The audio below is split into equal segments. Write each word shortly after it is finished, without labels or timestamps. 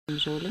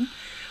Rolling.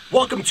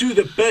 Welcome to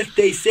the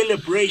birthday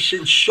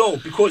celebration show,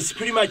 because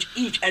pretty much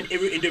each and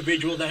every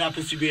individual that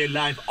happens to be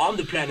alive on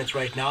the planet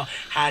right now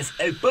has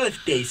a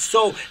birthday.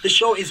 So the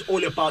show is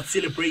all about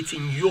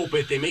celebrating your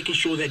birthday, making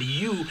sure that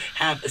you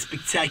have a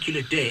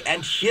spectacular day.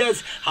 And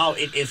here's how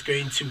it is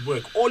going to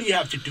work. All you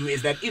have to do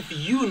is that if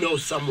you know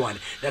someone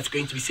that's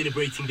going to be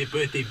celebrating their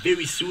birthday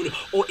very soon,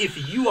 or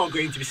if you are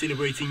going to be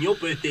celebrating your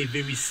birthday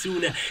very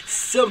soon,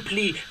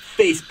 simply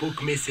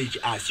Facebook message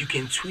us. You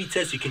can tweet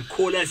us, you can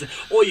call us,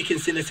 or you can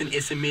send us an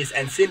SMS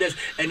and send us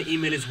an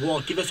email as well.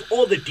 Give us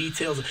all the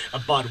details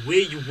about where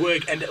you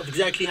work and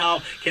exactly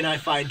how can I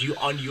find you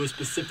on your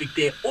specific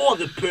day, or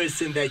the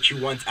person that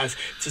you want us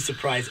to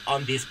surprise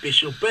on their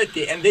special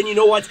birthday. And then you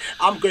know what?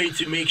 I'm going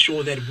to make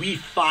sure that we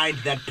find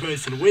that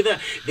person, whether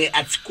they're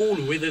at school,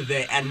 whether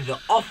they're in the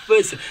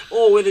office,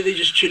 or whether they're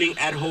just chilling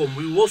at home.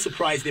 We will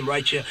surprise them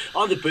right here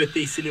on the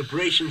birthday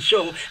celebration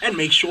show and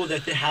make sure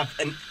that they have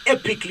an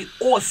epically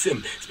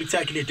awesome,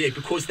 spectacular day,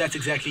 because that's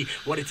exactly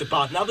what it's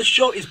about. Now, the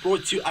show is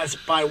brought to us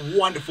by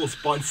wonderful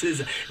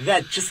sponsors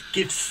that just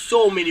give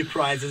so many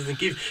prizes and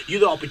give you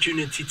the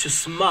opportunity to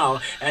smile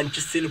and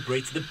just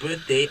celebrate the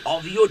birthday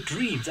of your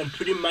dreams and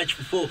pretty much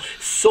fulfill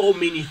so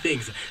many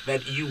things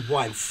that you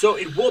want. So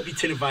it will be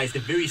televised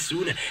very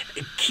soon.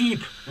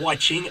 Keep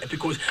watching,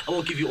 because I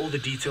will give you all the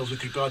details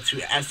with regard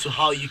to as to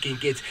how you can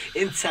get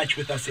in touch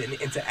with us and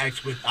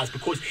interact with us,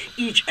 because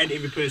each and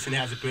every person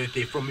has a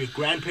birthday, from your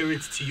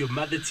grandparents to your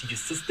mother to your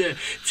sister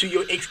to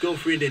your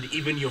ex-girlfriend and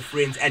even your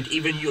friends and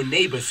even your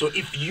neighbors. So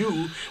if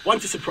you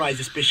want to surprise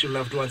your special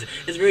loved ones,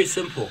 it's very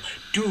simple.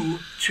 Do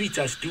tweet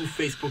us, do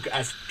Facebook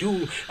us,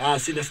 do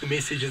send us the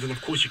messages, and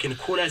of course you can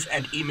call us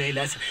and email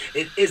us.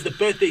 It is the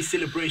birthday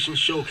celebration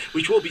show,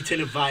 which will be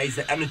televised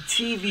on a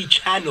TV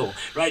channel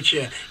right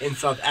here in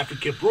South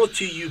Africa, brought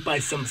to you by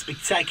some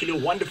spectacular,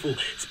 wonderful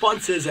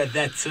sponsors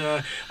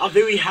that are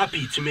very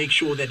happy to make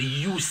sure that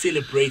you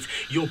celebrate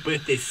your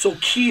birthday. So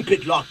keep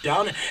it locked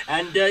down,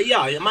 and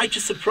yeah, it might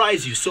just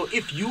surprise you. So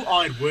if you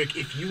are at work,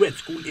 if you at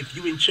school, if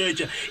you in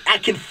church, I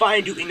can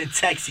find you in a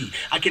taxi,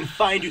 I can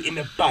find you in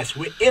a bus,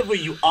 wherever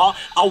you are,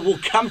 I will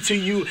come to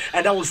you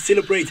and I will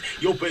celebrate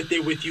your birthday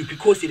with you,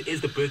 because it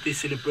is the birthday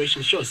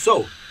celebration show.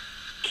 So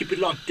keep it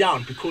locked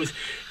down, because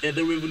the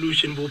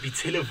revolution will be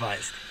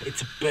televised.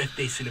 It's a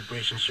birthday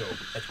celebration show.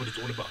 That's what it's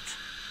all about.